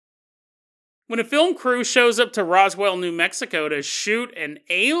When a film crew shows up to Roswell, New Mexico to shoot an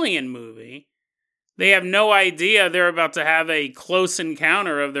alien movie, they have no idea they're about to have a close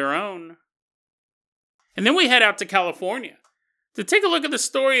encounter of their own. And then we head out to California to take a look at the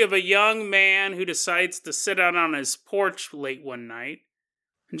story of a young man who decides to sit out on his porch late one night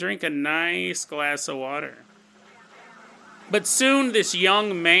and drink a nice glass of water. But soon this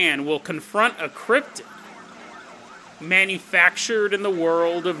young man will confront a cryptid manufactured in the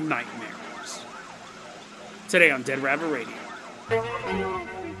world of nightmares. Today on Dead Rabbit Radio.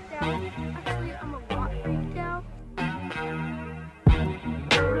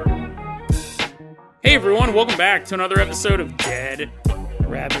 Hey everyone, welcome back to another episode of Dead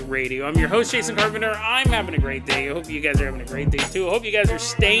Rabbit Radio. I'm your host, Jason Carpenter. I'm having a great day. I hope you guys are having a great day too. I hope you guys are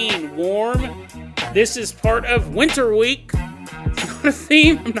staying warm. This is part of Winter Week. It's not a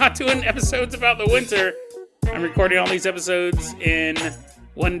theme. I'm not doing episodes about the winter. I'm recording all these episodes in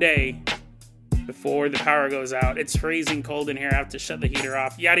one day before the power goes out. It's freezing cold in here. I have to shut the heater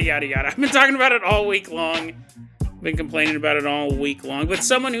off. Yada, yada, yada. I've been talking about it all week long. Been complaining about it all week long, but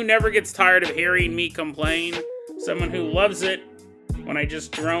someone who never gets tired of hearing me complain, someone who loves it when I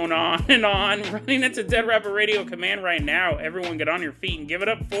just drone on and on, running into Dead Rabbit Radio Command right now. Everyone get on your feet and give it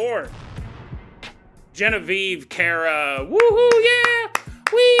up for Genevieve Kara. Woohoo, yeah!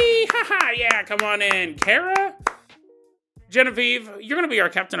 Wee! Haha, yeah, come on in. Kara? Genevieve, you're going to be our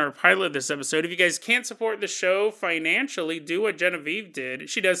captain, our pilot this episode. If you guys can't support the show financially, do what Genevieve did.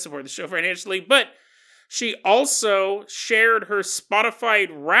 She does support the show financially, but she also shared her Spotify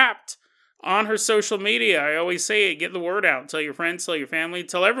Wrapped on her social media. I always say it, get the word out. Tell your friends, tell your family,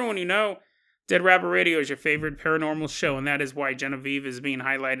 tell everyone you know Dead Rabbit Radio is your favorite paranormal show, and that is why Genevieve is being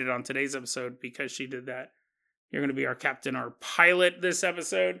highlighted on today's episode, because she did that. You're going to be our captain, our pilot this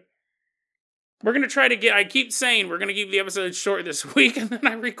episode. We're going to try to I keep saying we're going to keep the episodes short this week, and then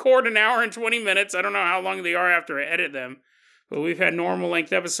I record an hour and 20 minutes. I don't know how long they are after I edit them. But we've had normal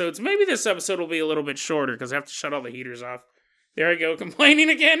length episodes. Maybe this episode will be a little bit shorter because I have to shut all the heaters off. There I go,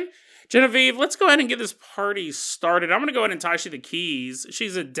 complaining again. Genevieve, let's go ahead and get this party started. I'm going to go ahead and toss you the keys.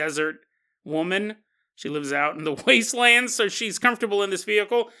 She's a desert woman. She lives out in the wastelands, so she's comfortable in this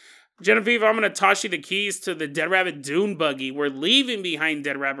vehicle. Genevieve, I'm going to toss you the keys to the Dead Rabbit Dune buggy. We're leaving behind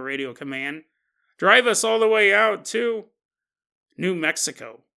Dead Rabbit Radio Command. Drive us all the way out to New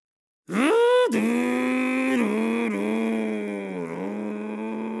Mexico.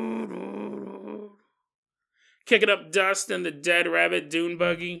 Kicking up dust in the Dead Rabbit Dune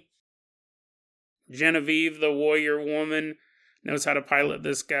buggy. Genevieve, the warrior woman, knows how to pilot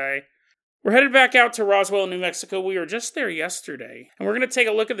this guy. We're headed back out to Roswell, New Mexico. We were just there yesterday. And we're going to take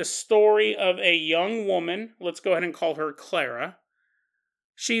a look at the story of a young woman. Let's go ahead and call her Clara.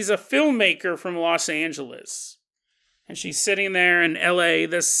 She's a filmmaker from Los Angeles. And she's sitting there in LA,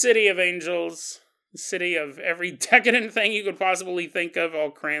 the city of angels, the city of every decadent thing you could possibly think of,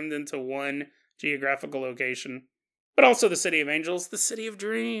 all crammed into one geographical location. But also the city of angels, the city of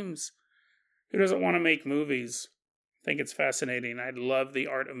dreams. Who doesn't want to make movies? I think it's fascinating. I love the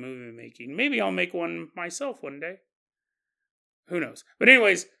art of movie making. Maybe I'll make one myself one day. Who knows? But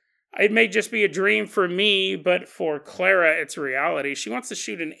anyways, it may just be a dream for me, but for Clara, it's reality. She wants to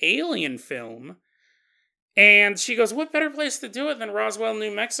shoot an alien film. And she goes, what better place to do it than Roswell,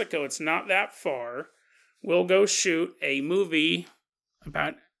 New Mexico? It's not that far. We'll go shoot a movie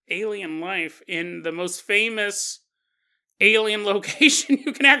about alien life in the most famous alien location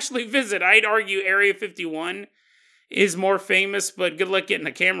you can actually visit. I'd argue Area 51 is more famous, but good luck getting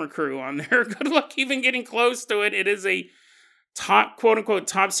a camera crew on there. Good luck even getting close to it. It is a top, quote-unquote,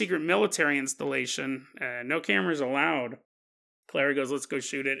 top-secret military installation. No cameras allowed. Clara goes, let's go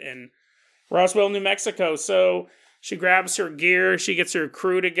shoot it in Roswell, New Mexico. So she grabs her gear, she gets her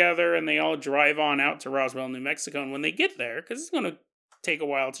crew together, and they all drive on out to Roswell, New Mexico. And when they get there, because it's going to take a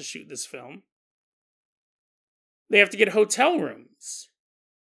while to shoot this film, they have to get hotel rooms.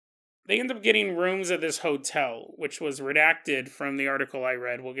 They end up getting rooms at this hotel, which was redacted from the article I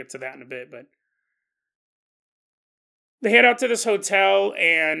read. We'll get to that in a bit, but they head out to this hotel,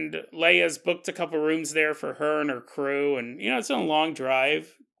 and Leia's booked a couple rooms there for her and her crew, and, it's a long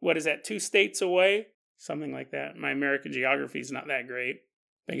drive. What is that, 2 states away? Something like that. My American geography is not that great.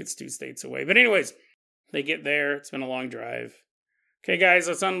 I think it's 2 states away. But anyways, they get there. It's been a long drive. Okay, guys,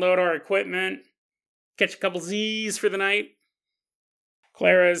 let's unload our equipment. Catch a couple Z's for the night.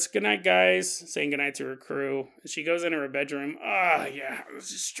 Clara's, good night, guys, saying goodnight to her crew. She goes into her bedroom. Yeah,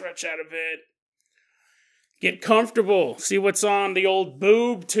 let's just stretch out a bit. Get comfortable. See what's on the old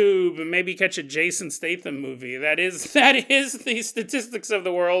boob tube and maybe catch a Jason Statham movie. That is the statistics of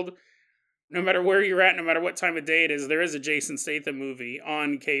the world. no matter where you're at, no matter what time of day it is, there is a Jason Statham movie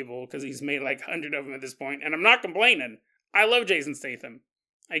on cable, because he's made like 100 of them at this point, and I'm not complaining. I love Jason Statham.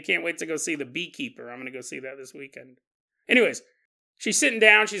 I can't wait to go see The Beekeeper. I'm going to go see that this weekend. Anyways, she's sitting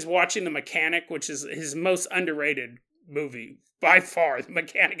down, she's watching The Mechanic, which is his most underrated movie. By far, The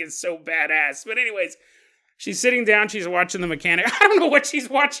Mechanic is so badass. But anyways, she's sitting down, she's watching The Mechanic. I don't know what she's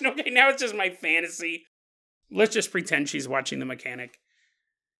watching. Okay, now it's just my fantasy. Let's just pretend she's watching The Mechanic.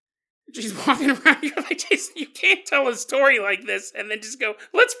 She's walking around, you're like, Jason, you can't tell a story like this and then just go,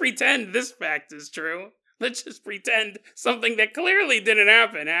 let's pretend this fact is true. Let's just pretend something that clearly didn't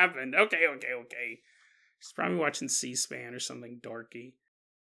happen happened. Okay. She's probably watching C-SPAN or something dorky.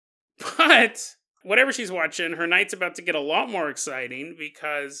 But whatever she's watching, her night's about to get a lot more exciting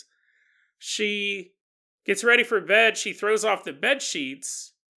because she gets ready for bed, she throws off the bed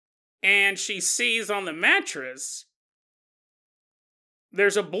sheets, and she sees on the mattress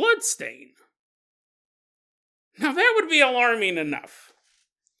there's a blood stain. Now that would be alarming enough.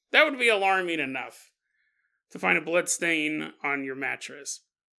 That would be alarming enough to find a blood stain on your mattress.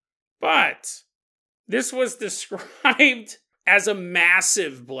 But this was described as a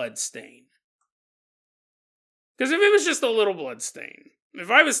massive blood stain. Because if it was just a little blood stain, if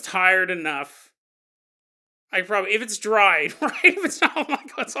I was tired enough, I probably, if it's dried, right? If it's not, oh my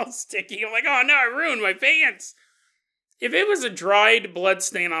God, it's all sticky. I'm like, oh no, I ruined my pants. If it was a dried blood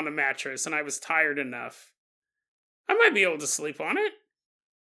stain on a mattress and I was tired enough, I might be able to sleep on it.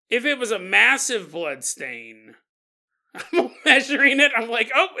 If it was a massive blood stain, I'm measuring it, I'm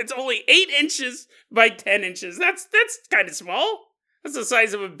like, oh, it's only 8 inches by 10 inches. That's kind of small. That's the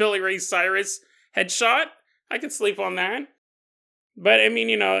size of a Billy Ray Cyrus headshot. I could sleep on that. But, I mean,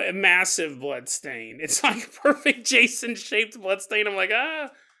 you know, a massive blood stain. It's like a perfect Jason-shaped blood stain. I'm like,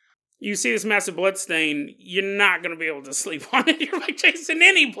 you see this massive blood stain, you're not going to be able to sleep on it. You're like, Jason,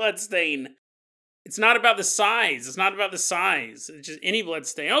 any blood stain. It's not about the size. It's not about the size. It's just any blood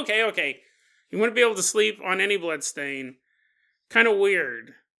stain. Okay. You wouldn't be able to sleep on any blood stain. Kind of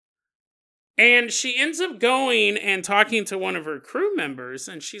weird. And she ends up going and talking to one of her crew members,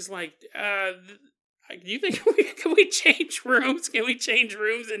 and she's like, do you think can we change rooms? Can we change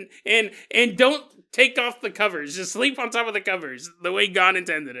rooms and don't take off the covers? Just sleep on top of the covers the way God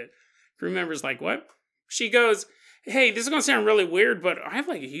intended it. Crew member's like, what? She goes, hey, this is going to sound really weird, but I have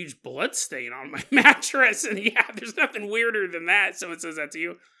like a huge blood stain on my mattress. And yeah, there's nothing weirder than that. Someone says that to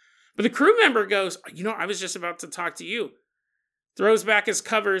you. But the crew member goes, you know, I was just about to talk to you. Throws back his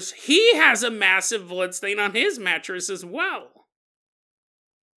covers. He has a massive blood stain on his mattress as well.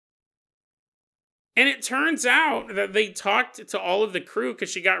 And it turns out that they talked to all of the crew because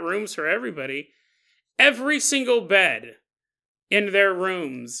she got rooms for everybody. Every single bed in their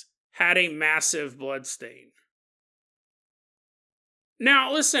rooms had a massive blood stain.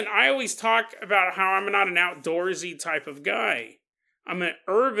 Now, listen, I always talk about how I'm not an outdoorsy type of guy. I'm an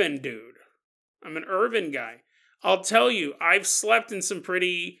urban dude. I'm an urban guy. I'll tell you, I've slept in some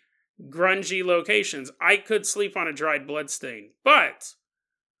pretty grungy locations. I could sleep on a dried blood stain. But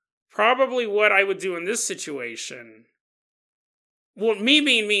probably what I would do in this situation, well, me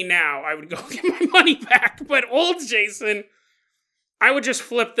being me now, I would go get my money back. But old Jason, I would just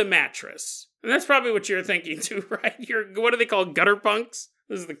flip the mattress. And that's probably what you're thinking too, right? What do they call gutter punks?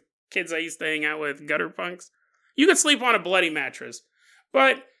 Those are the kids I used to hang out with, gutter punks. You could sleep on a bloody mattress,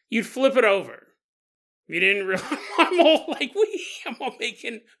 but you'd flip it over. You didn't realize, I'm all like, I'm all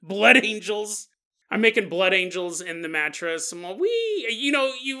making blood angels. I'm making blood angels in the mattress. I'm all,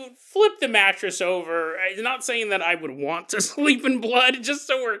 you flip the mattress over. I'm not saying that I would want to sleep in blood, just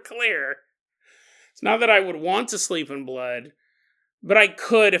so we're clear. It's not that I would want to sleep in blood, but I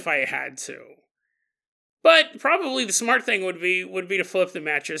could if I had to. But probably the smart thing would be to flip the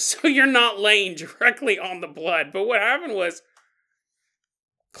mattress so you're not laying directly on the blood. But what happened was,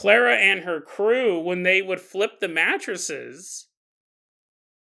 Clara and her crew, when they would flip the mattresses,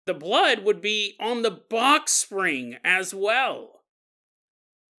 the blood would be on the box spring as well.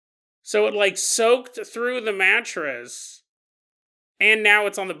 So it soaked through the mattress, and now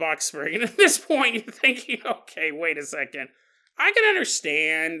it's on the box spring. And at this point, you're thinking, okay, wait a second. I can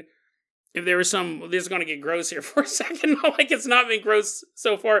understand if there was this is going to get gross here for a second. It's not been gross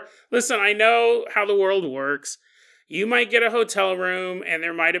so far. Listen, I know how the world works. You might get a hotel room, and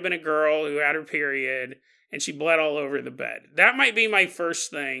there might have been a girl who had her period, and she bled all over the bed. That might be my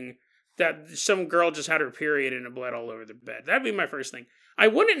first thing, that some girl just had her period and it bled all over the bed. That'd be my first thing. I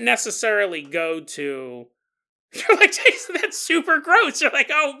wouldn't necessarily go to, you're like, Jason, that's super gross. You're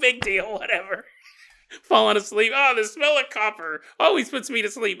like, oh, big deal, whatever. Falling asleep. Oh, the smell of copper always puts me to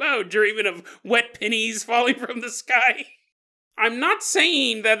sleep. Oh, dreaming of wet pennies falling from the sky. I'm not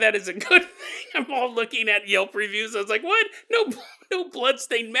saying that that is a good thing. I'm all looking at Yelp reviews. I was like, what? No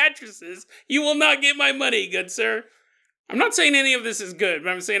bloodstained mattresses. You will not get my money, good sir. I'm not saying any of this is good, but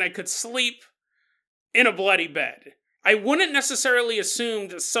I'm saying I could sleep in a bloody bed. I wouldn't necessarily assume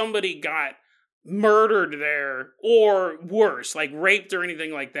that somebody got murdered there or worse, like raped or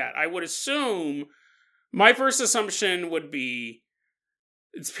anything like that. I would assume, my first assumption would be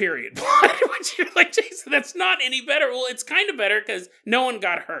it's period blood, which you're like, Jason, that's not any better. Well, it's kind of better because no one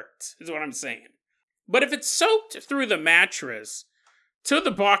got hurt, is what I'm saying. But if it's soaked through the mattress to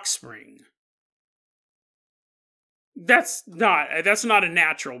the box spring, that's not a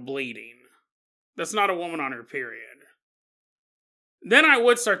natural bleeding. That's not a woman on her period. Then I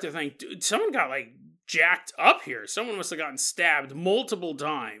would start to think, dude, someone got like jacked up here. Someone must have gotten stabbed multiple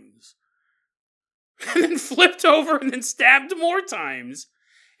times. And then flipped over and then stabbed more times.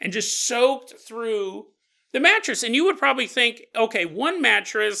 And just soaked through the mattress. And you would probably think, okay, one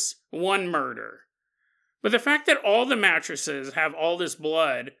mattress, one murder. But the fact that all the mattresses have all this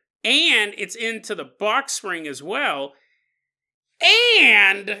blood, and it's into the box spring as well,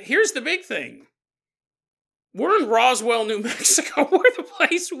 and here's the big thing. We're in Roswell, New Mexico. We're the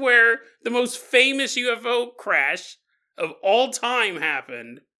place where the most famous UFO crash of all time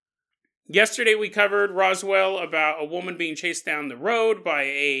happened. Yesterday we covered Roswell, about a woman being chased down the road by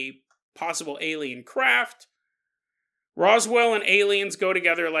a possible alien craft. Roswell and aliens go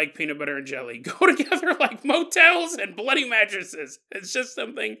together like peanut butter and jelly. Go together like motels and bloody mattresses. It's just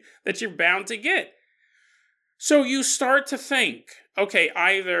something that you're bound to get. So you start to think, okay,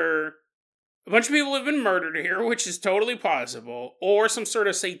 either a bunch of people have been murdered here, which is totally possible, or some sort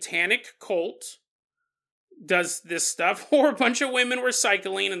of satanic cult does this stuff, or a bunch of women were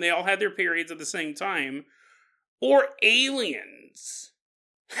cycling and they all had their periods at the same time, or aliens.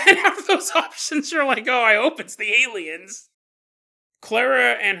 And half those options are like, oh, I hope it's the aliens.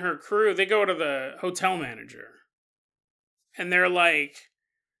 Clara and her crew, they go to the hotel manager. And they're like,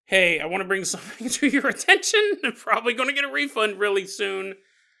 hey, I want to bring something to your attention. I'm probably going to get a refund really soon.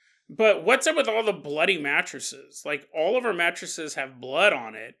 But what's up with all the bloody mattresses? Like, all of our mattresses have blood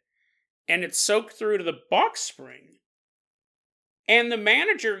on it. And it's soaked through to the box spring. And the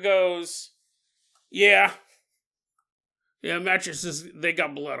manager goes, yeah, mattresses, they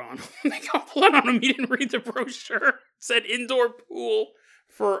got blood on them. They got blood on them. You didn't read the brochure. It said indoor pool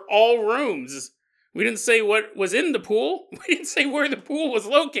for all rooms. We didn't say what was in the pool. We didn't say where the pool was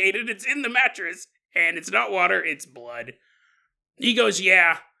located. It's in the mattress. And it's not water, it's blood. He goes,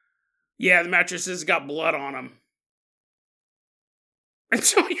 yeah, the mattresses got blood on them. And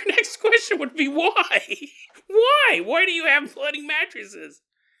so your next question would be, why? Why? Why do you have bloody mattresses?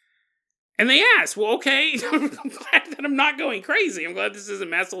 And they ask, well, okay, I'm glad that I'm not going crazy. I'm glad this isn't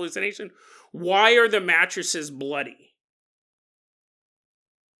mass hallucination. Why are the mattresses bloody?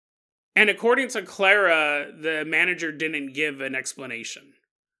 And according to Clara, the manager didn't give an explanation.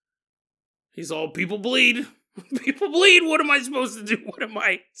 He's all, people bleed. People bleed. What am I supposed to do? What am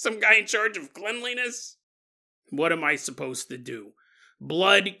I, some guy in charge of cleanliness? What am I supposed to do?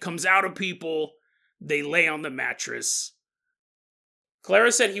 Blood comes out of people. They lay on the mattress.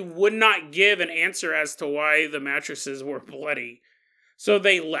 Clara said he would not give an answer as to why the mattresses were bloody. So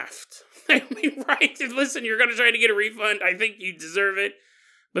they left. I mean, right? Listen, you're going to try to get a refund. I think you deserve it.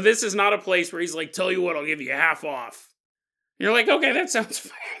 But this is not a place where he's like, tell you what, I'll give you half off. And you're like, okay, that sounds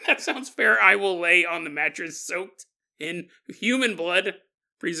fair. That sounds fair. I will lay on the mattress soaked in human blood,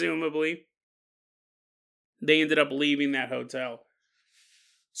 presumably. They ended up leaving that hotel.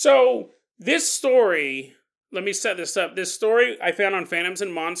 So, this story, let me set this up. This story I found on Phantoms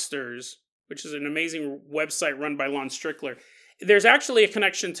and Monsters, which is an amazing website run by Lon Strickler. There's actually a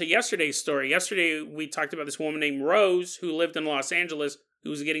connection to yesterday's story. Yesterday, we talked about this woman named Rose, who lived in Los Angeles, who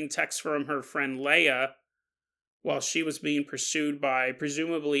was getting texts from her friend Leia while she was being pursued by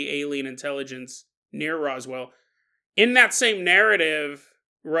presumably alien intelligence near Roswell. In that same narrative,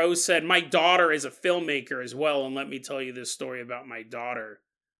 Rose said, my daughter is a filmmaker as well, and let me tell you this story about my daughter,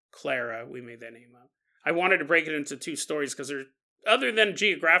 Clara. We made that name up. I wanted to break it into two stories because they're, other than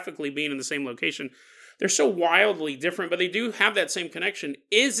geographically being in the same location, they're so wildly different, but they do have that same connection.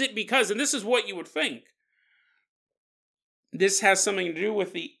 Is it because, and this is what you would think, this has something to do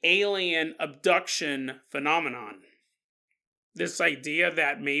with the alien abduction phenomenon. This idea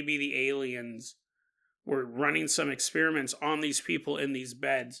that maybe the aliens were running some experiments on these people in these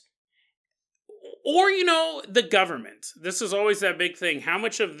beds. Or, the government. This is always that big thing. How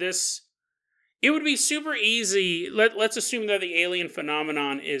much of this... It would be super easy. Let's assume that the alien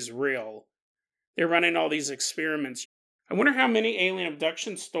phenomenon is real. They're running all these experiments. I wonder how many alien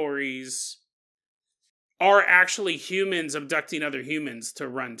abduction stories are actually humans abducting other humans to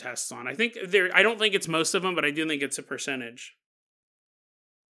run tests on. I don't think it's most of them, but I do think it's a percentage.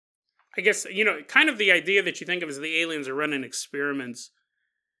 I guess, kind of the idea that you think of as the aliens are running experiments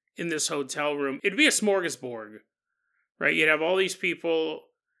in this hotel room. It'd be a smorgasbord, right? You'd have all these people,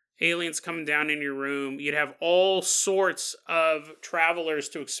 aliens coming down in your room. You'd have all sorts of travelers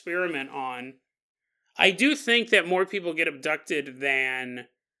to experiment on. I do think that more people get abducted than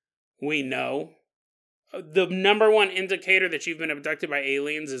we know. The number one indicator that you've been abducted by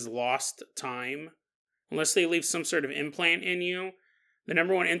aliens is lost time. Unless they leave some sort of implant in you. The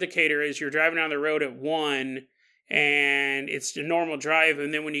number one indicator is you're driving down the road at 1 and it's a normal drive.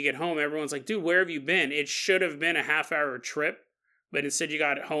 And then when you get home, everyone's like, dude, where have you been? It should have been a half-hour trip. But instead you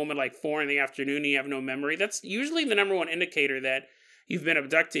got home at like 4 in the afternoon and you have no memory. That's usually the number one indicator that you've been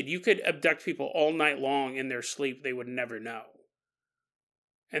abducted. You could abduct people all night long in their sleep. They would never know.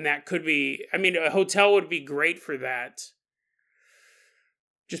 And that could be, a hotel would be great for that.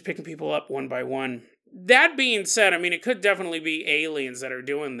 Just picking people up one by one. That being said, it could definitely be aliens that are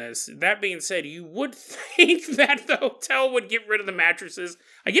doing this. That being said, you would think that the hotel would get rid of the mattresses.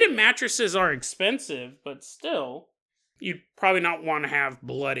 I get it, mattresses are expensive, but still, you'd probably not want to have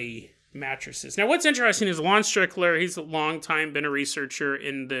bloody mattresses. Now, what's interesting is Lon Strickler, he's a long time been a researcher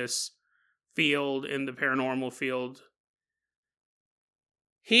in this field, in the paranormal field.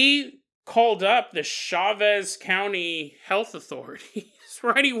 He called up the Chavez County Health Authorities,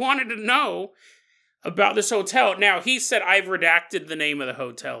 right? He wanted to know about this hotel. Now, he said, I've redacted the name of the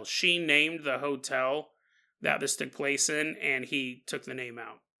hotel. She named the hotel that this took place in, and he took the name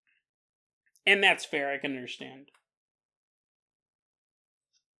out. And that's fair, I can understand.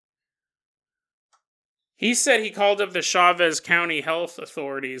 He said he called up the Chavez County Health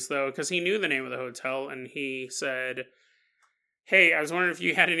Authorities, though, because he knew the name of the hotel, and he said, hey, I was wondering if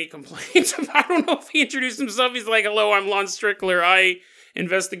you had any complaints. I don't know if he introduced himself. He's like, hello, I'm Lon Strickler. I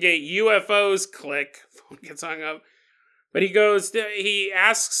investigate UFOs. Click. Phone gets hung up. But he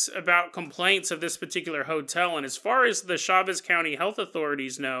asks about complaints of this particular hotel. And as far as the Chavez County Health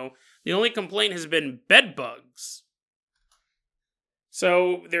Authorities know, the only complaint has been bed bugs.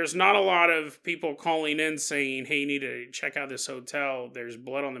 So there's not a lot of people calling in saying, hey, you need to check out this hotel. There's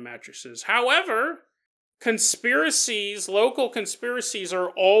blood on the mattresses. However, local conspiracies are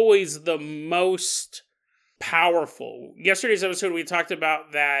always the most powerful. Yesterday's episode, we talked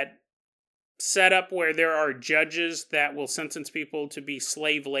about that setup where there are judges that will sentence people to be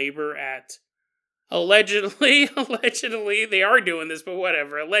slave labor at allegedly, they are doing this, but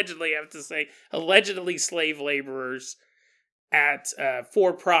whatever. Allegedly, I have to say, allegedly slave laborers at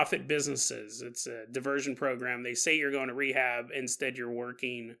for-profit businesses. It's a diversion program. They say you're going to rehab, instead you're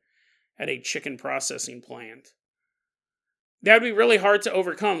working at a chicken processing plant. That would be really hard to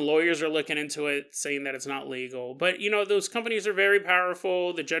overcome. Lawyers are looking into it, saying that it's not legal. But, those companies are very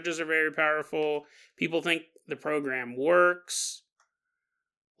powerful. The judges are very powerful. People think the program works.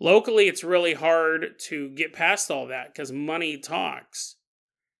 Locally, it's really hard to get past all that because money talks.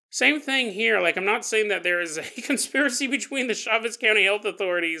 Same thing here. I'm not saying that there is a conspiracy between the Chavez County Health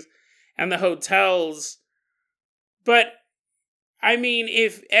Authorities and the hotels, but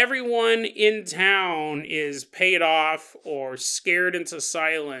if everyone in town is paid off or scared into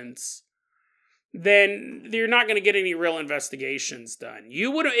silence, then you're not going to get any real investigations done.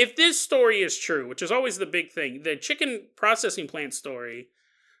 You would, if this story is true, which is always the big thing, the chicken processing plant story,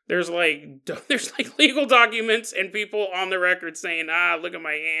 there's legal documents and people on the record saying, look at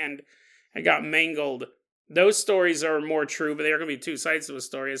my hand, I got mangled. Those stories are more true, but there are going to be two sides to a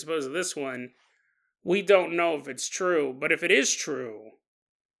story. As opposed to this one, we don't know if it's true, but if it is true,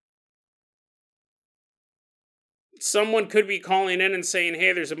 someone could be calling in and saying,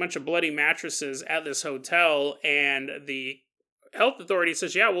 hey, there's a bunch of bloody mattresses at this hotel, and the health authority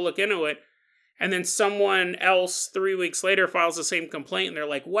says, yeah, we'll look into it. And then someone else 3 weeks later files the same complaint, and they're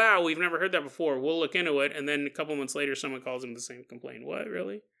like, wow, we've never heard that before. We'll look into it. And then a couple months later, someone calls them the same complaint. What,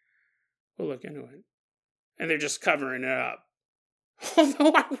 really? We'll look into it. And they're just covering it up.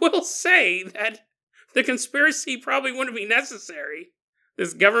 Although I will say that the conspiracy probably wouldn't be necessary,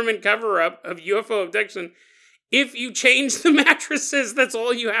 this government cover-up of UFO abduction, if you change the mattresses. That's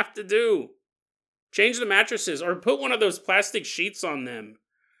all you have to do. Change the mattresses, or put one of those plastic sheets on them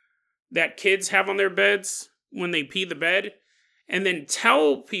that kids have on their beds when they pee the bed, and then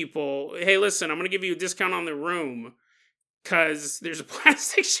tell people, hey, listen, I'm going to give you a discount on the room because there's a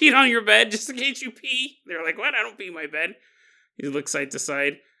plastic sheet on your bed just in case you pee. They're like, what? I don't pee my bed. You look side to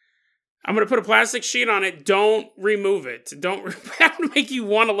side. I'm going to put a plastic sheet on it. Don't remove it. That would make you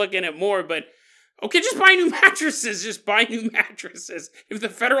want to look in it more, but Okay, just buy new mattresses. Just buy new mattresses. If the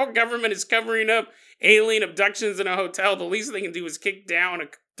federal government is covering up alien abductions in a hotel, the least they can do is kick down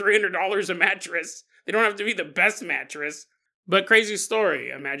 $300 a mattress. They don't have to be the best mattress. But crazy story.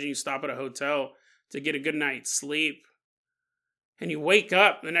 Imagine you stop at a hotel to get a good night's sleep. And you wake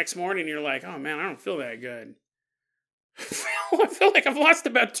up the next morning and you're like, oh man, I don't feel that good. I feel like I've lost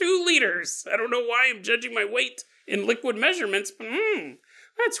about 2 liters. I don't know why I'm judging my weight in liquid measurements, but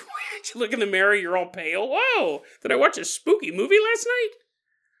that's weird. You look in the mirror, you're all pale. Whoa, did I watch a spooky movie last night?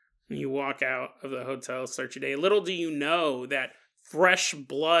 And you walk out of the hotel, start your day. Little do you know that fresh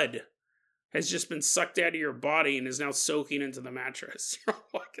blood has just been sucked out of your body and is now soaking into the mattress. You're all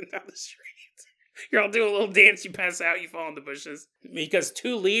walking down the street. You're all doing a little dance, you pass out, you fall in the bushes. Because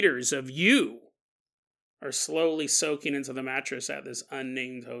 2 liters of you are slowly soaking into the mattress at this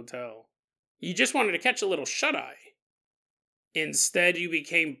unnamed hotel. You just wanted to catch a little shut-eye. Instead, you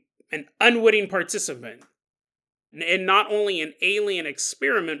became an unwitting participant in not only an alien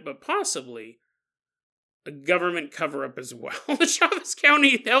experiment, but possibly a government cover-up as well. The Chavez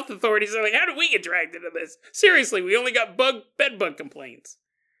County health authorities are like, how did we get dragged into this? Seriously, we only got bed bug complaints.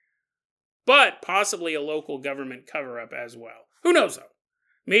 But possibly a local government cover-up as well. Who knows, though?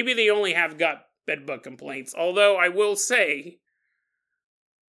 Maybe they only have got bed bug complaints. Although, I will say,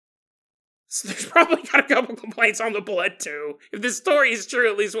 so there's probably got a couple complaints on the blood, too. If this story is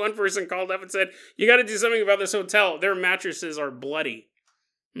true, at least one person called up and said, you gotta do something about this hotel. Their mattresses are bloody.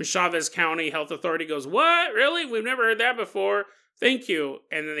 And Chavez County Health Authority goes, what? Really? We've never heard that before. Thank you.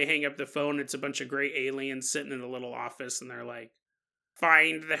 And then they hang up the phone. It's a bunch of gray aliens sitting in a little office, and they're like,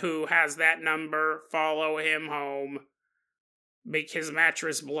 find who has that number, follow him home, make his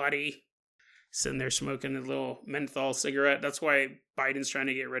mattress bloody. Sitting there smoking a little menthol cigarette. That's why Biden's trying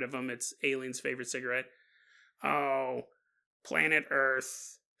to get rid of him. It's aliens' favorite cigarette. Oh, planet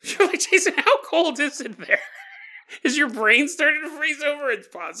Earth. You're like, Jason, how cold is it there? Is your brain starting to freeze over? It's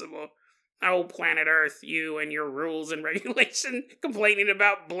possible. Oh, planet Earth, you and your rules and regulation, complaining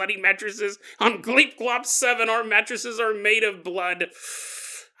about bloody mattresses. On Gleep Glop 7, our mattresses are made of blood.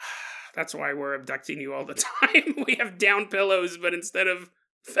 That's why we're abducting you all the time. We have down pillows, but instead of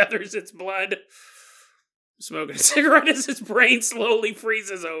feathers, it's blood. Smoking a cigarette as his brain slowly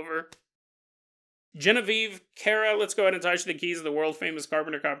freezes over. Genevieve, Kara, let's go ahead and touch the keys of the world-famous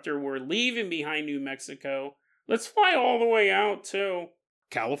Carpenter Copter. We're leaving behind New Mexico. Let's fly all the way out to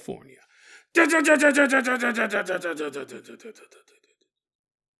California. And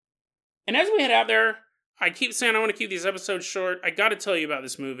as we head out there, I keep saying I want to keep these episodes short. I got to tell you about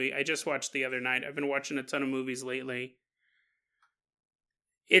this movie I just watched the other night. I've been watching a ton of movies lately.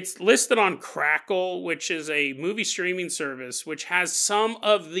 It's listed on Crackle, which is a movie streaming service, which has some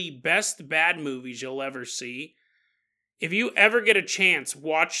of the best bad movies you'll ever see. If you ever get a chance,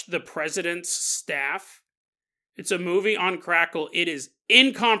 watch The President's Staff. It's a movie on Crackle. It is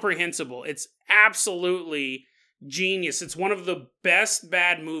incomprehensible. It's absolutely genius. It's one of the best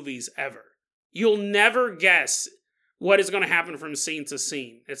bad movies ever. You'll never guess what is going to happen from scene to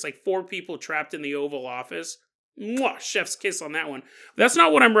scene. It's like 4 people trapped in the Oval Office. Mwah, chef's kiss on that one. That's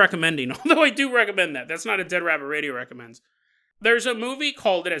not what I'm recommending, although I do recommend that. That's not a Dead Rabbit Radio recommends. There's a movie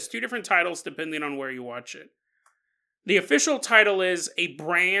called, it has 2 different titles depending on where you watch it. The official title is A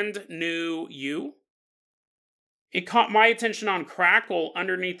Brand New You. It caught my attention on Crackle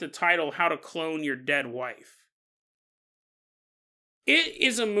underneath the title, How to Clone Your Dead Wife. It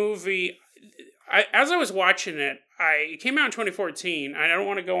is a movie, as I was watching it, it came out in 2014. I don't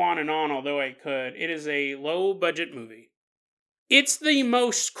want to go on and on, although I could. It is a low-budget movie. It's the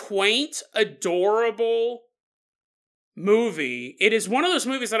most quaint, adorable movie. It is one of those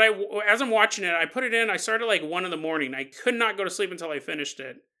movies that as I'm watching it, I put it in, I started like 1 in the morning. I could not go to sleep until I finished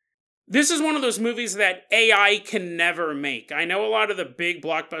it. This is one of those movies that AI can never make. I know a lot of the big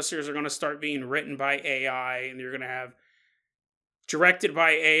blockbusters are going to start being written by AI, and you're going to have directed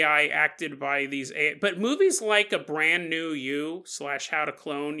by AI, acted by these AI. But movies like A Brand New You / How to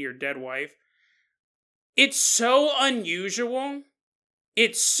Clone Your Dead Wife, it's so unusual.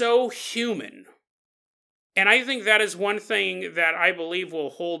 It's so human. And I think that is one thing that I believe will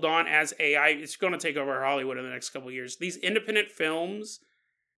hold on as AI. It's going to take over Hollywood in the next couple of years. These independent films,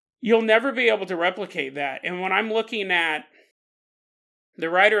 you'll never be able to replicate that. And when I'm looking at the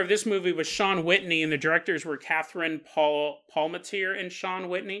writer of this movie was Sean Whitney, and the directors were Catherine Palmatier and Sean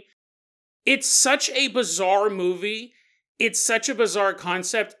Whitney. It's such a bizarre movie. It's such a bizarre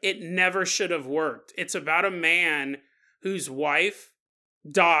concept. It never should have worked. It's about a man whose wife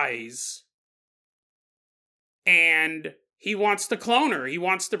dies, and he wants to clone her. He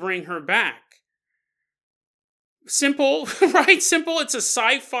wants to bring her back. Simple, right? Simple. It's a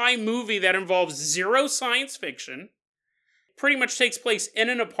sci-fi movie that involves zero science fiction. Pretty much takes place in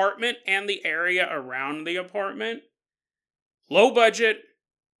an apartment and the area around the apartment. Low budget.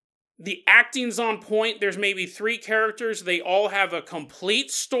 The acting's on point. There's maybe 3 characters. They all have a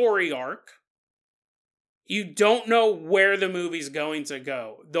complete story arc. You don't know where the movie's going to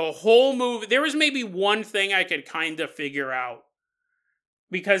go. The whole movie, there was maybe one thing I could kind of figure out.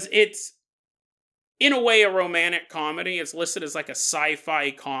 Because it's, in a way, a romantic comedy. It's listed as like a sci-fi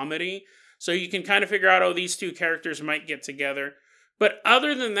comedy. So you can kind of figure out, oh, these 2 characters might get together. But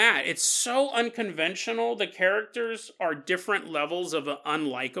other than that, it's so unconventional. The characters are different levels of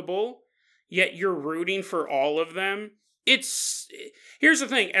unlikable, yet you're rooting for all of them. Here's the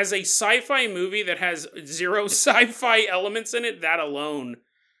thing, as a sci-fi movie that has 0 sci-fi elements in it, that alone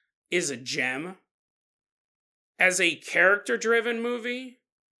is a gem. As a character-driven movie,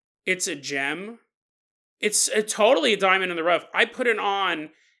 it's a gem. It's totally a diamond in the rough. I put it on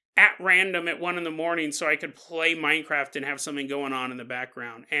at random at 1 a.m. so I could play Minecraft and have something going on in the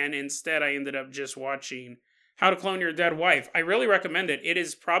background. And instead I ended up just watching How to Clone Your Dead Wife. I really recommend it. It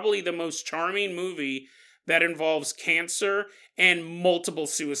is probably the most charming movie that involves cancer and multiple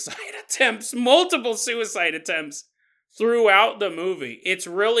suicide attempts. Multiple suicide attempts throughout the movie. It's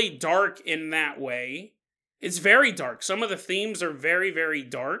really dark in that way. It's very dark. Some of the themes are very, very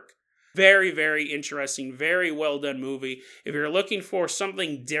dark. Very, very interesting, very well done movie. If you're looking for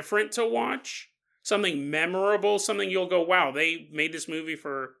something different to watch, something memorable, something you'll go, wow, they made this movie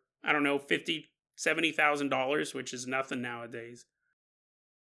for, I don't know, $50,000, $70,000, which is nothing nowadays.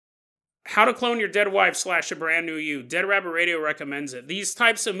 How to Clone Your Dead Wife / A Brand New You. Dead Rabbit Radio recommends it. These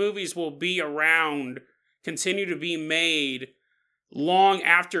types of movies will be around, continue to be made long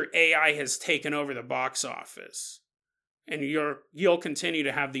after AI has taken over the box office. And you'll continue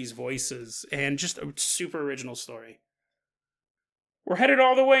to have these voices, and just a super original story. We're headed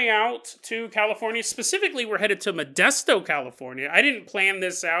all the way out to California. Specifically, we're headed to Modesto, California. I didn't plan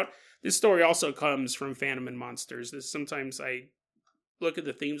this out. This story also comes from Phantom and Monsters. Sometimes I look at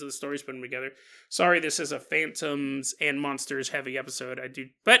the themes of the stories, put them together. Sorry, this is a Phantoms and Monsters heavy episode.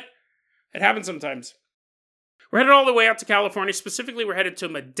 But it happens sometimes. We're headed all the way out to California. Specifically, we're headed to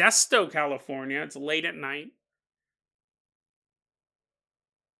Modesto, California. It's late at night.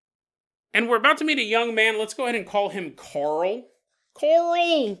 And we're about to meet a young man. Let's go ahead and call him Carl.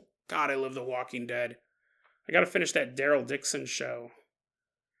 Carl! God, I love The Walking Dead. I gotta finish that Daryl Dixon show.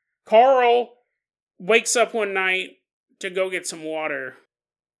 Carl wakes up one night to go get some water.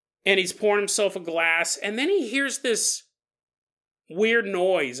 And he's pouring himself a glass. And then he hears this weird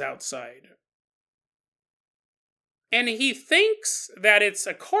noise outside. And he thinks that it's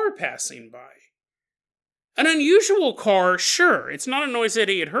a car passing by. An unusual car, sure. It's not a noise that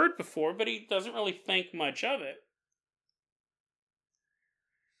he had heard before, but he doesn't really think much of it.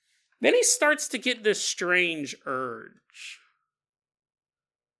 Then he starts to get this strange urge.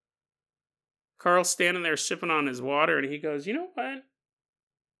 Carl's standing there sipping on his water, and he goes, you know what?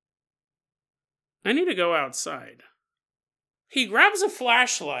 I need to go outside. He grabs a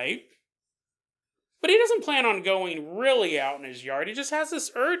flashlight, but he doesn't plan on going really out in his yard. He just has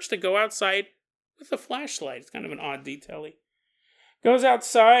this urge to go outside with a flashlight. It's kind of an odd detail. He goes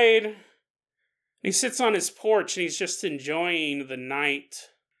outside, and he sits on his porch, and he's just enjoying the night.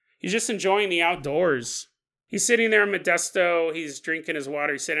 He's just enjoying the outdoors. He's sitting there in Modesto. He's drinking his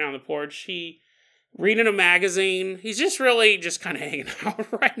water. He's sitting on the porch. He's reading a magazine. He's just really just kind of hanging out,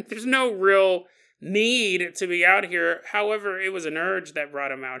 right? There's no real need to be out here. However, it was an urge that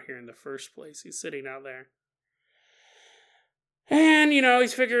brought him out here in the first place. He's sitting out there. And,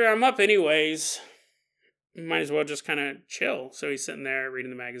 he's figuring, I'm up anyways. Might as well just kind of chill. So he's sitting there reading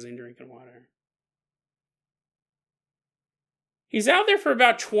the magazine, drinking water. He's out there for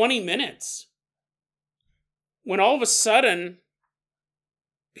about 20 minutes. When all of a sudden,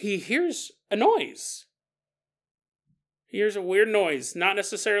 he hears a noise. He hears a weird noise. Not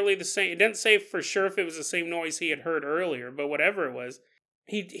necessarily the same. It didn't say for sure if it was the same noise he had heard earlier, but whatever it was.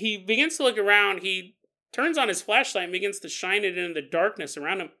 He begins to look around. He turns on his flashlight and begins to shine it into the darkness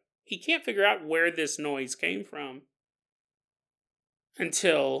around him. He can't figure out where this noise came from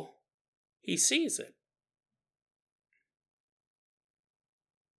until he sees it.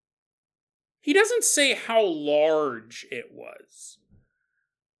 He doesn't say how large it was.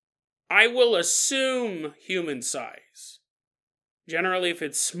 I will assume human size. Generally, if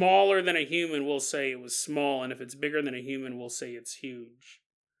it's smaller than a human, we'll say it was small, and if it's bigger than a human, we'll say it's huge.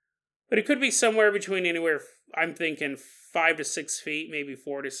 But it could be somewhere between anywhere, I'm thinking 5 to 6 feet, maybe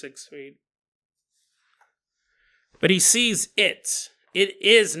 4 to 6 feet. But he sees it. It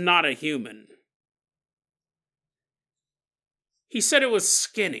is not a human. He said it was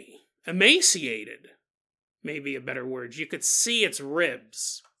skinny, emaciated, maybe a better word. You could see its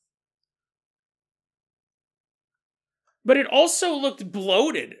ribs. But it also looked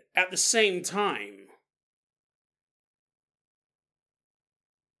bloated at the same time.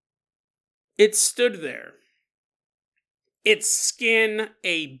 It stood there, its skin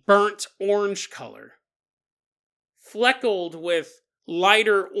a burnt orange color, fleckled with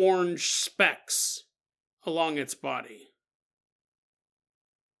lighter orange specks along its body.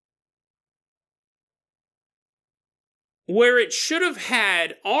 Where it should have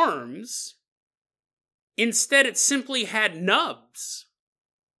had arms, instead it simply had nubs,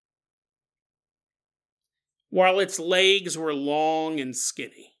 while its legs were long and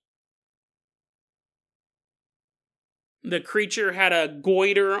skinny. The creature had a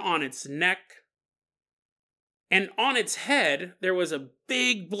goiter on its neck, and on its head there was a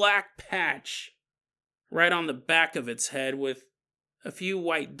big black patch right on the back of its head with a few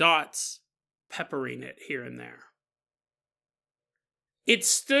white dots peppering it here and there. It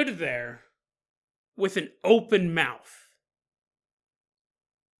stood there with an open mouth.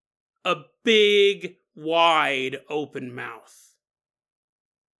 A big, wide open mouth.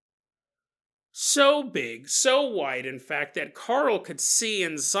 So big, so wide, in fact, that Carl could see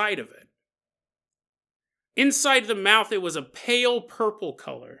inside of it. Inside the mouth, it was a pale purple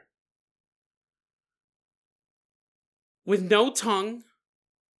color. With no tongue,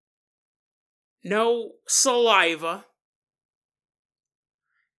 no saliva,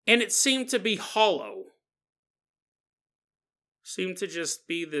 and it seemed to be hollow. Seemed to just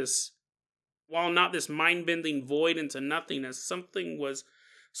be this, while not this mind-bending void into nothingness, something was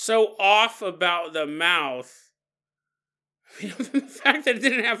so off about the mouth. The fact that it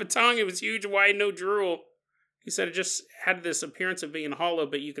didn't have a tongue, it was huge, wide, no drool. He said it just had this appearance of being hollow,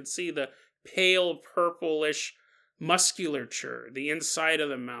 but you could see the pale, purplish musculature, the inside of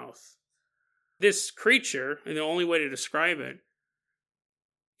the mouth. This creature, and the only way to describe it,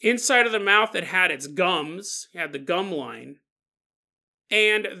 inside of the mouth it had its gums, it had the gum line,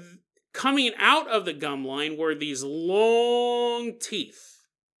 and coming out of the gum line were these long teeth.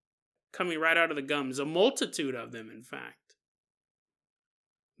 Coming right out of the gums, a multitude of them, in fact.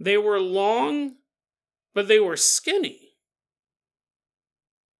 They were long, but they were skinny.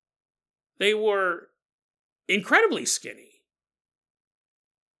 They were incredibly skinny.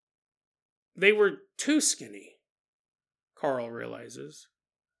 They were too skinny, Carl realizes,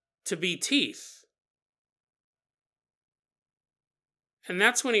 to be teeth. And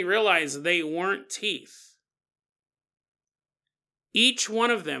that's when he realized they weren't teeth. Each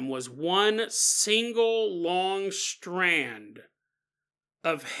one of them was one single long strand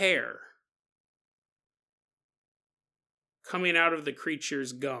of hair coming out of the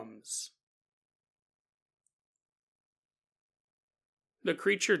creature's gums. The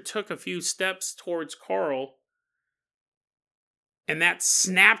creature took a few steps towards Carl, and that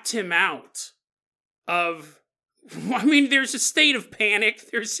snapped him out of... I mean, there's a state of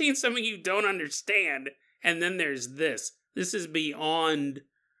panic. There's seeing something you don't understand, and then there's this. This is beyond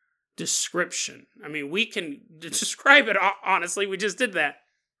description. I mean, we can describe it honestly, we just did that.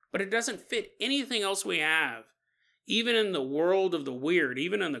 But it doesn't fit anything else we have. Even in the world of the weird,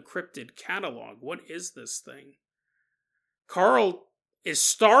 even in the cryptid catalog. What is this thing? Carl is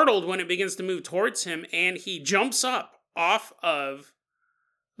startled when it begins to move towards him, and he jumps up off of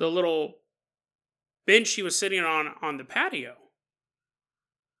the little bench he was sitting on the patio.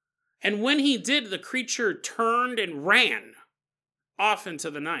 And when he did, the creature turned and ran off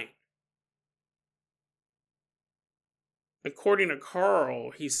into the night. According to Carl,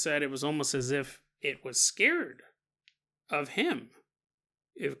 he said it was almost as if it was scared of him.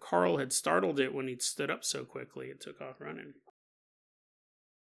 If Carl had startled it when he'd stood up so quickly, it took off running.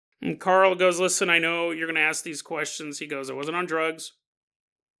 And Carl goes, listen, I know you're going to ask these questions. He goes, I wasn't on drugs.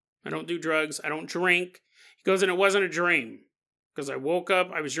 I don't do drugs. I don't drink. He goes, and it wasn't a dream. Because I woke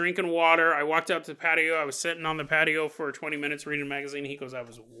up, I was drinking water, I walked out to the patio, I was sitting on the patio for 20 minutes reading a magazine. He goes, I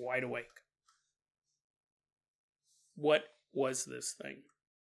was wide awake. What was this thing?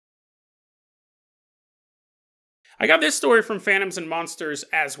 I got this story from Phantoms and Monsters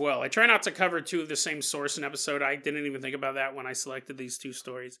as well. I try not to cover two of the same source in episode. I didn't even think about that when I selected these two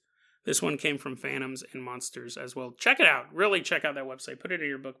stories. This one came from Phantoms and Monsters as well. Check it out. Really check out that website. Put it in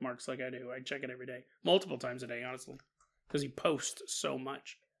your bookmarks like I do. I check it every day. Multiple times a day, honestly. Because he posts so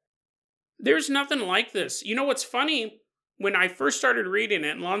much. There's nothing like this. You know what's funny? When I first started reading it,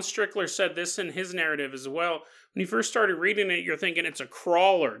 and Lon Strickler said this in his narrative as well, when you first started reading it, you're thinking it's a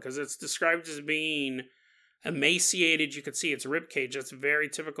crawler, because it's described as being emaciated. You could see its rib cage. That's very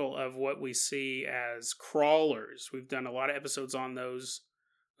typical of what we see as crawlers. We've done a lot of episodes on those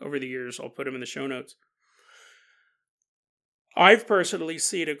over the years. I'll put them in the show notes. I've personally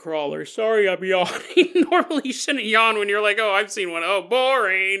seen a crawler. Sorry, I'm yawning. Normally, you shouldn't yawn when you're like, oh, I've seen one. Oh,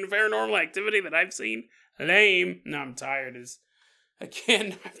 boring. Paranormal activity that I've seen. Lame. No, I'm tired.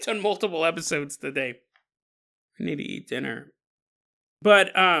 Again, I've done multiple episodes today. I need to eat dinner.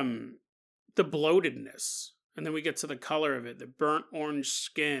 But, the bloatedness. And then we get to the color of it. The burnt orange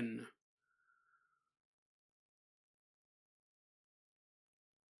skin.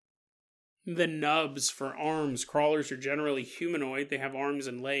 The nubs for arms. Crawlers are generally humanoid. They have arms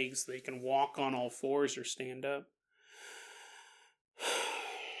and legs. They can walk on all fours or stand up.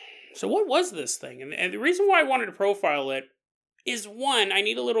 So what was this thing? And the reason why I wanted to profile it is, one, I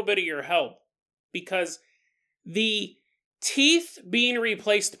need a little bit of your help. Because the teeth being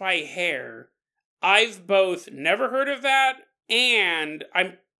replaced by hair, I've both never heard of that, and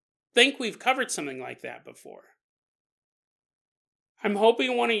I think we've covered something like that before. I'm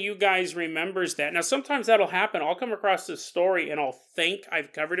hoping one of you guys remembers that. Now, sometimes that'll happen. I'll come across this story and I'll think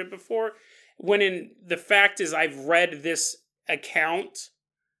I've covered it before, when the fact is I've read this account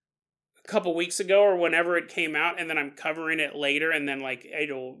a couple weeks ago or whenever it came out, and then I'm covering it later, and then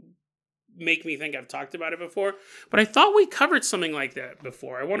it'll make me think I've talked about it before. But I thought we covered something like that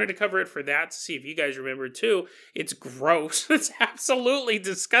before. I wanted to cover it for that, to see if you guys remember too. It's gross. It's absolutely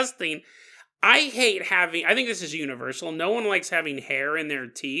disgusting. I think this is universal. No one likes having hair in their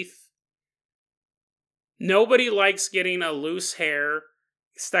teeth. Nobody likes getting a loose hair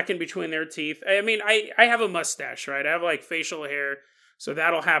stuck in between their teeth. I mean, I have a mustache, right? I have facial hair, so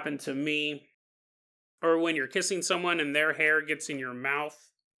that'll happen to me. Or when you're kissing someone and their hair gets in your mouth,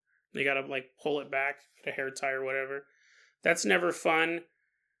 you gotta pull it back, get a hair tie or whatever. That's never fun.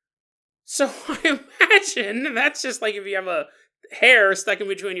 So I imagine that's just if you have a hair stuck in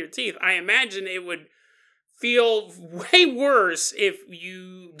between your teeth. I imagine it would feel way worse if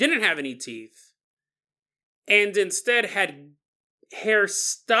you didn't have any teeth and instead had hair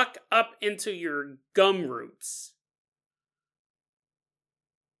stuck up into your gum roots.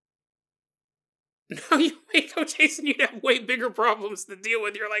 Now you wake up, Jason, you'd have way bigger problems to deal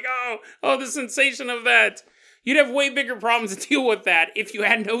with. You're like, oh, the sensation of that. You'd have way bigger problems to deal with that if you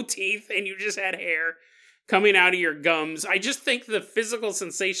had no teeth and you just had hair coming out of your gums. I just think the physical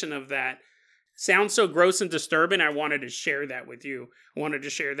sensation of that sounds so gross and disturbing. I wanted to share that with you. I wanted to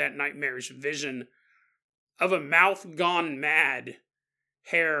share that nightmarish vision of a mouth gone mad,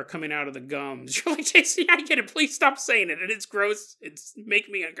 hair coming out of the gums. You're like, Jason, I get it. Please stop saying it. It's gross. It's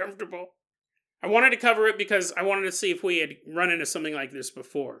making me uncomfortable. I wanted to cover it because I wanted to see if we had run into something like this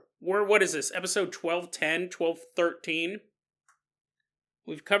before. What is this? Episode 1210, 1213?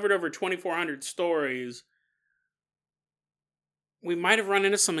 We've covered over 2,400 stories. We might have run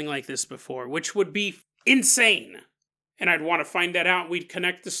into something like this before, which would be insane. And I'd want to find that out. We'd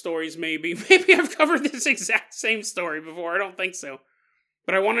connect the stories maybe. Maybe I've covered this exact same story before. I don't think so.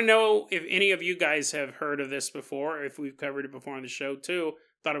 But I want to know if any of you guys have heard of this before, if we've covered it before on the show too.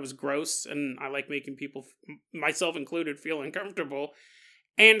 Thought it was gross, and I like making people, myself included, feel uncomfortable.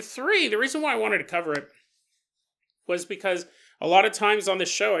 And 3, the reason why I wanted to cover it was because a lot of times on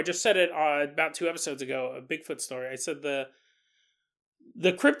this show, I just said it about 2 episodes ago, a Bigfoot story. I said the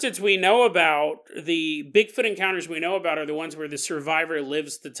cryptids we know about, the Bigfoot encounters we know about, are the ones where the survivor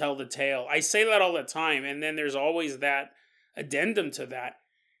lives to tell the tale. I say that all the time, and then there's always that addendum to that.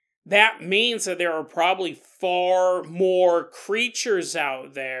 That means that there are probably far more creatures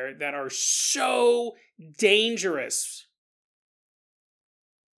out there that are so dangerous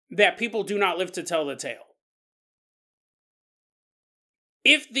that people do not live to tell the tale.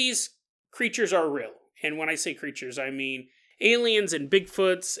 If these creatures are real, and when I say creatures, I mean aliens and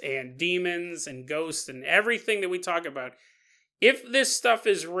Bigfoots and demons and ghosts and everything that we talk about, if this stuff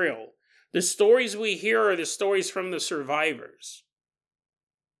is real, the stories we hear are the stories from the survivors.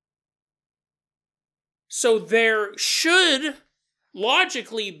 So there should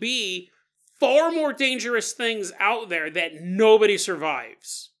logically be far more dangerous things out there that nobody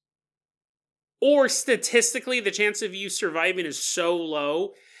survives. Or statistically, the chance of you surviving is so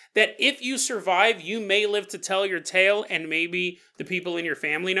low that if you survive, you may live to tell your tale, and maybe the people in your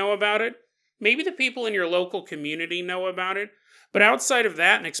family know about it. Maybe the people in your local community know about it. But outside of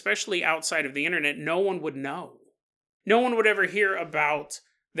that, and especially outside of the internet, no one would know. No one would ever hear about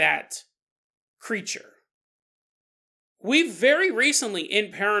that creature. We've very recently,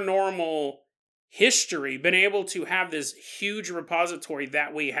 in paranormal history, been able to have this huge repository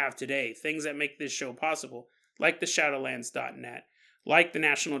that we have today. Things that make this show possible, like the Shadowlands.net, like the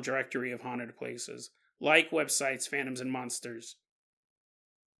National Directory of Haunted Places, like websites, Phantoms and Monsters.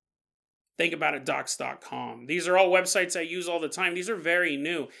 Think about it, docs.com. These are all websites I use all the time. These are very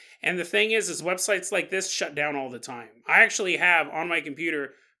new. And the thing is websites like this shut down all the time. I actually have on my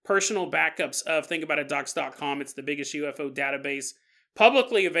computer personal backups of thinkaboutit.docs.com. It's the biggest UFO database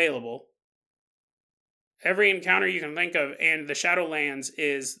publicly available. Every encounter you can think of, and the Shadowlands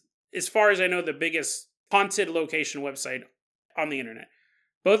is, as far as I know, the biggest haunted location website on the internet.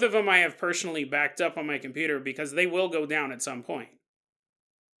 Both of them I have personally backed up on my computer because they will go down at some point.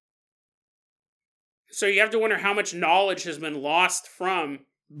 So you have to wonder how much knowledge has been lost from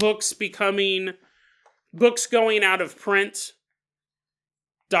books going out of print,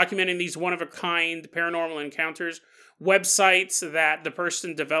 documenting these one-of-a-kind paranormal encounters, websites that the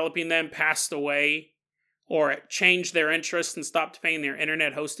person developing them passed away, or changed their interest and stopped paying their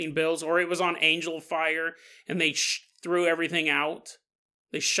internet hosting bills, or it was on Angel Fire and they threw everything out.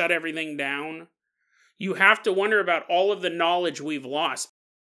 They shut everything down. You have to wonder about all of the knowledge we've lost.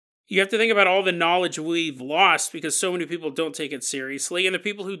 You have to think about all the knowledge we've lost because so many people don't take it seriously. And the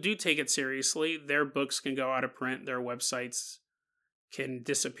people who do take it seriously, their books can go out of print, their websites can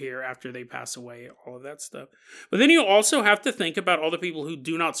disappear after they pass away, all of that stuff. But then you also have to think about all the people who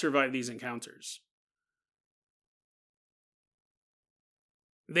do not survive these encounters.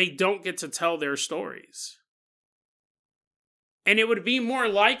 They don't get to tell their stories. And it would be more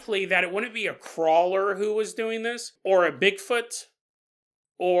likely that it wouldn't be a crawler who was doing this, or a Bigfoot,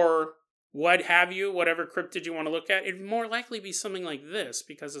 or what have you, whatever cryptid you want to look at. It'd more likely be something like this,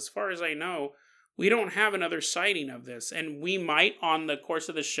 because as far as I know, we don't have another sighting of this. And we might on the course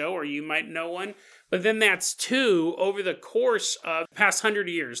of the show, or you might know one, but then that's two over the course of the past 100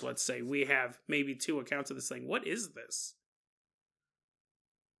 years, let's say. We have maybe 2 accounts of this thing. What is this?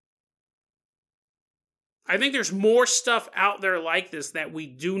 I think there's more stuff out there like this that we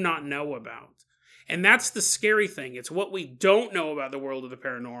do not know about. And that's the scary thing. It's what we don't know about the world of the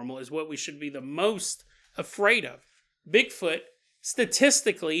paranormal is what we should be the most afraid of. Bigfoot,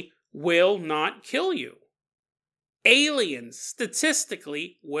 statistically, will not kill you. Aliens,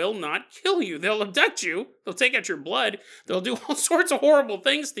 statistically, will not kill you. They'll abduct you. They'll take out your blood. They'll do all sorts of horrible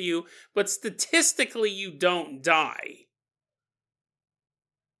things to you. But statistically, you don't die.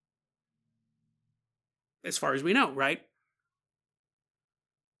 As far as we know, right?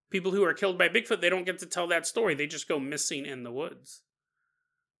 People who are killed by Bigfoot, they don't get to tell that story. They just go missing in the woods.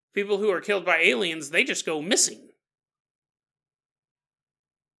 People who are killed by aliens, they just go missing.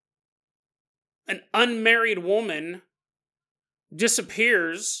 An unmarried woman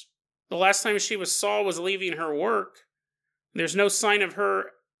disappears. The last time she was saw was leaving her work. There's no sign of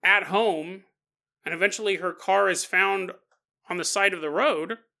her at home. And eventually her car is found on the side of the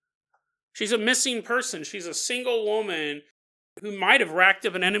road. She's a missing person. She's a single woman who might have racked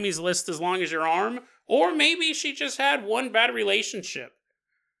up an enemy's list as long as your arm, or maybe she just had one bad relationship.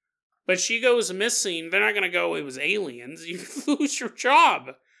 But she goes missing. They're not going to go, it was aliens. You lose your job.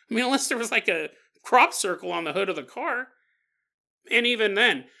 I mean, unless there was like a crop circle on the hood of the car. And even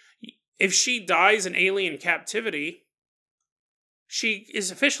then, if she dies in alien captivity, she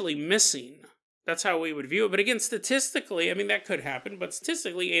is officially missing. That's how we would view it. But again, statistically, I mean, that could happen, but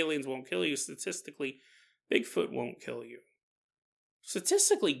statistically, aliens won't kill you. Statistically, Bigfoot won't kill you.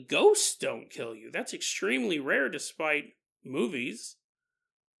 Statistically, ghosts don't kill you. That's extremely rare despite movies.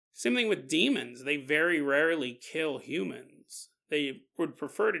 Same thing with demons. They very rarely kill humans. They would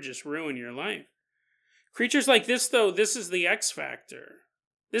prefer to just ruin your life. Creatures like this, though, this is the X Factor.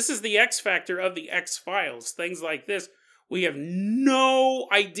 This is the X Factor of the X-Files. Things like this. We have no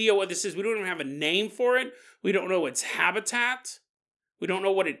idea what this is. We don't even have a name for it. We don't know its habitat. We don't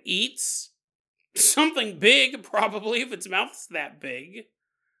know what it eats. Something big, probably, if its mouth's that big.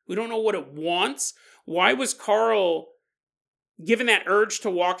 We don't know what it wants. Why was Carl given that urge to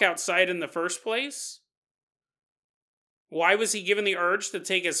walk outside in the first place? Why was he given the urge to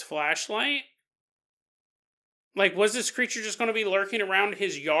take his flashlight? Like, was this creature just going to be lurking around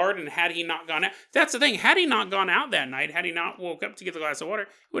his yard, and had he not gone out? That's the thing. Had he not gone out that night, had he not woke up to get the glass of water,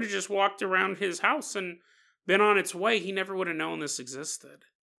 he would have just walked around his house and been on its way. He never would have known this existed.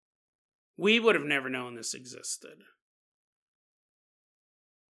 We would have never known this existed.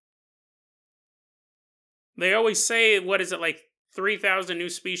 They always say, what is it, like 3,000 new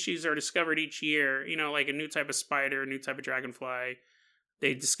species are discovered each year. You know, like a new type of spider, a new type of dragonfly.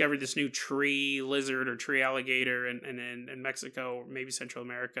 They discovered this new tree lizard or tree alligator in Mexico, or maybe Central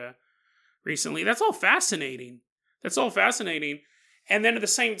America recently. That's all fascinating. And then at the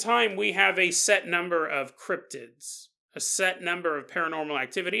same time, we have a set number of cryptids, a set number of paranormal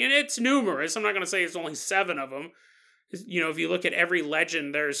activity, and it's numerous. I'm not going to say it's only 7 of them. You know, if you look at every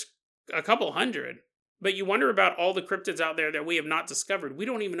legend, there's a couple hundred. But you wonder about all the cryptids out there that we have not discovered. We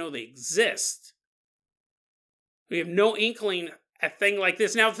don't even know they exist. We have no inkling a thing like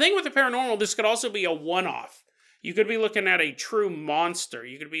this. Now, the thing with the paranormal, this could also be a one-off. You could be looking at a true monster.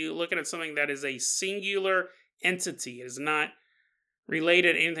 You could be looking at something that is a singular entity. It is not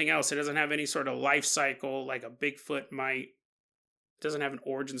related to anything else. It doesn't have any sort of life cycle like a Bigfoot might. It doesn't have an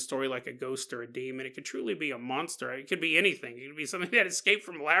origin story like a ghost or a demon. It could truly be a monster. It could be anything. It could be something that escaped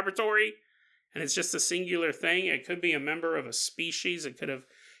from a laboratory and it's just a singular thing. It could be a member of a species. It could have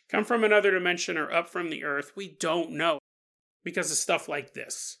come from another dimension or up from the earth. We don't know because of stuff like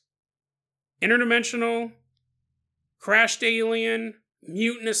this. Interdimensional, crashed alien,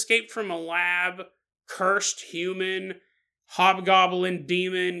 mutant escaped from a lab, cursed human, hobgoblin,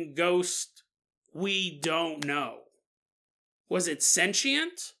 demon, ghost. We don't know. Was it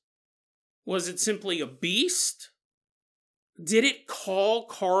sentient? Was it simply a beast? Did it call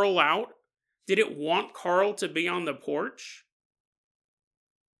Carl out? Did it want Carl to be on the porch?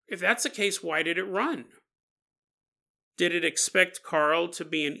 If that's the case, why did it run? Did it expect Carl to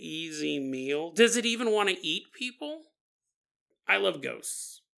be an easy meal? Does it even want to eat people? I love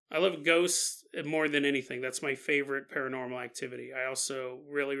ghosts. I love ghosts more than anything. That's my favorite paranormal activity. I also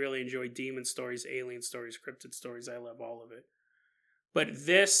really, really enjoy demon stories, alien stories, cryptid stories. I love all of it. But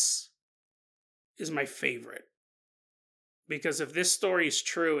this is my favorite. Because if this story is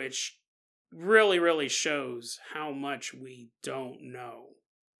true, it really, really shows how much we don't know.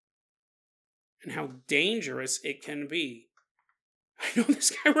 And how dangerous it can be. I know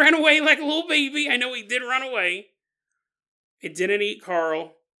this guy ran away like a little baby. I know he did run away. It didn't eat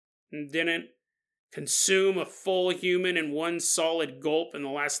Carl. And didn't consume a full human in one solid gulp. And the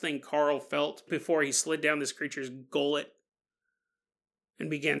last thing Carl felt before he slid down this creature's gullet and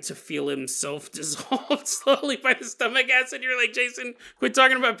began to feel himself dissolved slowly by the stomach acid. You're like, Jason, quit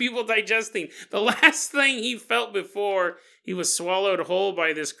talking about people digesting. The last thing he felt before he was swallowed whole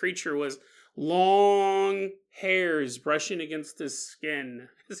by this creature was long hairs brushing against his skin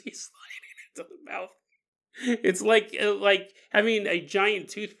as he's sliding into the mouth. It's like having a giant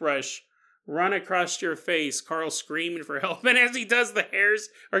toothbrush run across your face, Carl screaming for help. And as he does, the hairs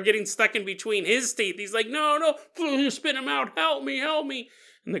are getting stuck in between his teeth. He's like, no, spit him out. Help me.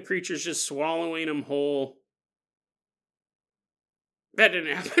 And the creature's just swallowing him whole. That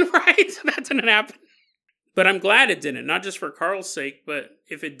didn't happen, right? That didn't happen. But I'm glad it didn't, not just for Carl's sake, but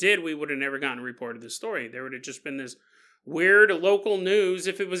if it did, we would have never gotten a report of the story. There would have just been this weird local news,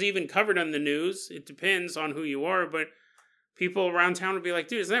 if it was even covered on the news. It depends on who you are, but people around town would be like,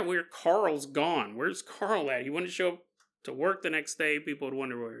 dude, isn't that weird? Carl's gone. Where's Carl at? He wouldn't show up to work the next day. People would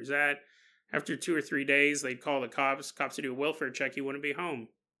wonder where he's at. After 2 or 3 days, they'd call the cops. Cops would do a welfare check. He wouldn't be home.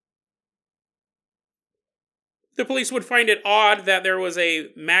 The police would find it odd that there was a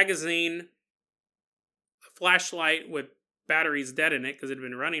magazine, a flashlight with batteries dead in it because it had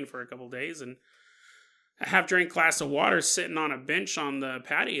been running for a couple days, and a half-drink glass of water sitting on a bench on the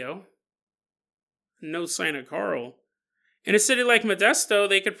patio. No sign of Carl. In a city like Modesto,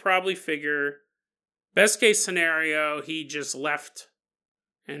 they could probably figure, best case scenario, he just left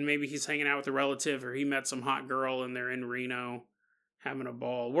and maybe he's hanging out with a relative or he met some hot girl and they're in Reno having a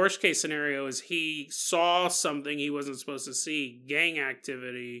ball. Worst case scenario is he saw something he wasn't supposed to see, gang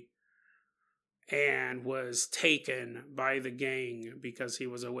activity, and was taken by the gang because he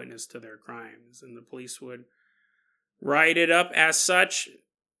was a witness to their crimes. And the police would write it up as such.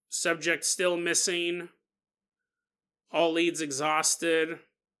 Subject still missing. All leads exhausted.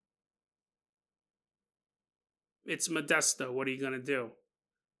 It's Modesto. What are you going to do?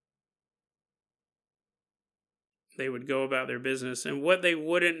 They would go about their business. And what they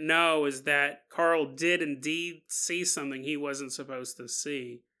wouldn't know is that Carl did indeed see something he wasn't supposed to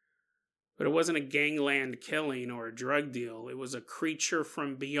see. But it wasn't a gangland killing or a drug deal. It was a creature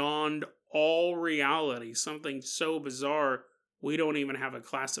from beyond all reality. Something so bizarre, we don't even have a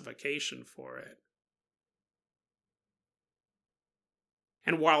classification for it.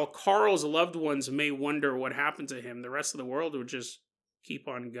 And while Carl's loved ones may wonder what happened to him, the rest of the world would just keep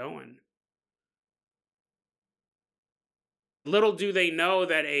on going. Little do they know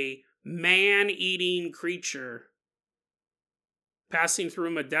that a man-eating creature passing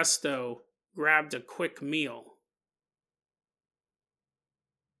through Modesto grabbed a quick meal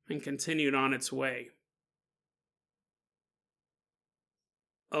and continued on its way.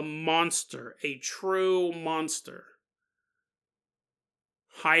 A monster, a true monster,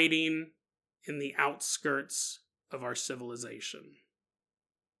 hiding in the outskirts of our civilization.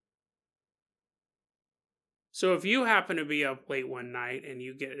 So if you happen to be up late one night and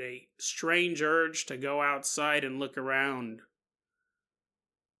you get a strange urge to go outside and look around,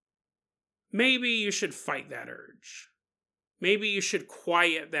 maybe you should fight that urge. Maybe you should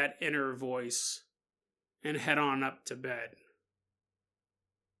quiet that inner voice and head on up to bed.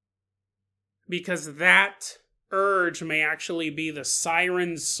 Because that urge may actually be the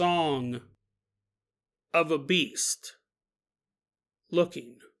siren song of a beast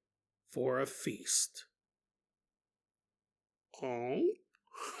looking for a feast. Oh?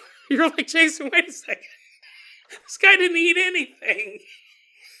 You're like, Jason, wait a second. This guy didn't eat anything.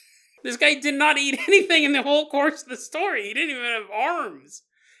 This guy did not eat anything in the whole course of the story. He didn't even have arms.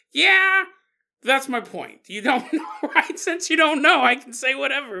 Yeah, that's my point. You don't know, right? Since you don't know, I can say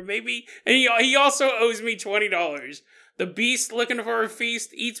whatever. Maybe. And he also owes me $20. The beast looking for a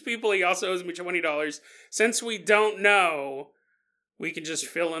feast eats people. He also owes me $20. Since we don't know, we can just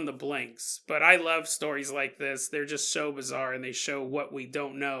fill in the blanks. But I love stories like this. They're just so bizarre, and they show what we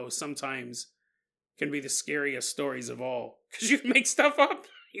don't know sometimes can be the scariest stories of all. Because you can make stuff up.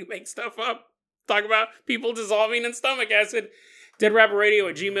 You make stuff up. Talk about people dissolving in stomach acid.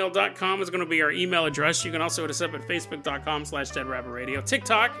 DeadRabbitRadio@gmail.com is going to be our email address. You can also hit us up at Facebook.com/DeadRabbitRadio.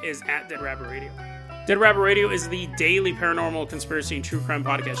 TikTok is @DeadRabbitRadio. Dead Rabbit Radio is the daily paranormal, conspiracy, and true crime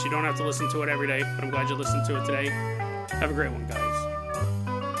podcast. You don't have to listen to it every day, but I'm glad you listened to it today. Have a great one, guys.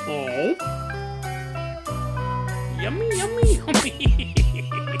 Oh. Yummy, yummy, yummy.